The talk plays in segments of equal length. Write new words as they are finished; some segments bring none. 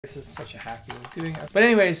This is such a hacky way of doing it. But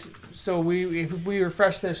anyways, so if we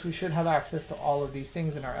refresh this, we should have access to all of these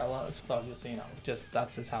things in our LLs. So just so you know,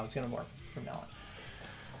 that's just how it's going to work from now on.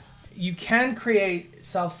 You can create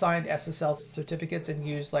self-signed SSL certificates and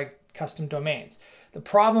use like custom domains. The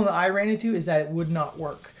problem that I ran into is that it would not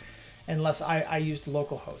work unless I used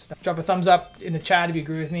localhost. Drop a thumbs up in the chat if you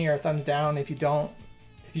agree with me, or a thumbs down if you don't.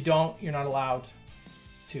 If you don't, you're not allowed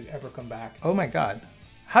to ever come back. Oh my God,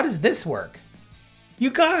 how does this work? You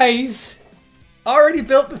guys already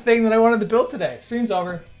built the thing that I wanted to build today. Stream's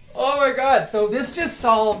over. Oh my God. So this just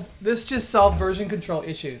solved version control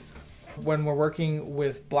issues when we're working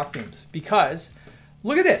with block themes, because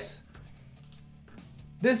look at this.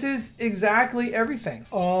 This is exactly everything.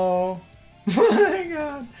 Oh my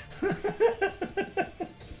God.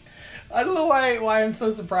 I don't know why I'm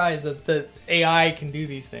so surprised that the AI can do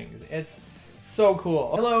these things. It's so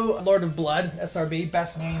cool. Hello, Lord of Blood, SRB,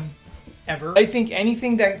 best name ever. I think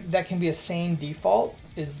anything that can be a sane default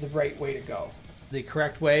is the right way to go. The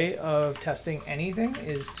correct way of testing anything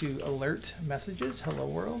is to alert messages, hello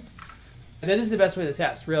world. That is the best way to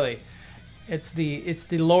test, really. It's the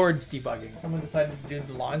Lord's debugging. Someone decided to do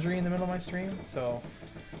the laundry in the middle of my stream, so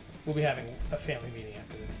we'll be having a family meeting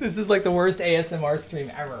after this. This is like the worst ASMR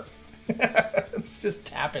stream ever. It's just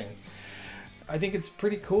tapping. I think it's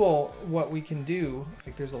pretty cool what we can do.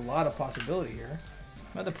 Like, there's a lot of possibility here.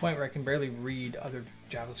 I'm at the point where I can barely read other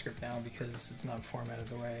JavaScript now because it's not formatted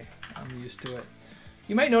the way I'm used to it.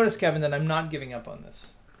 You might notice, Kevin, that I'm not giving up on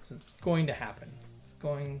this. So it's going to happen. It's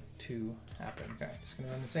going to happen. Okay, just gonna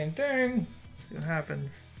run the same thing. See what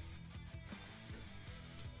happens.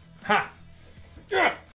 Ha! Yes!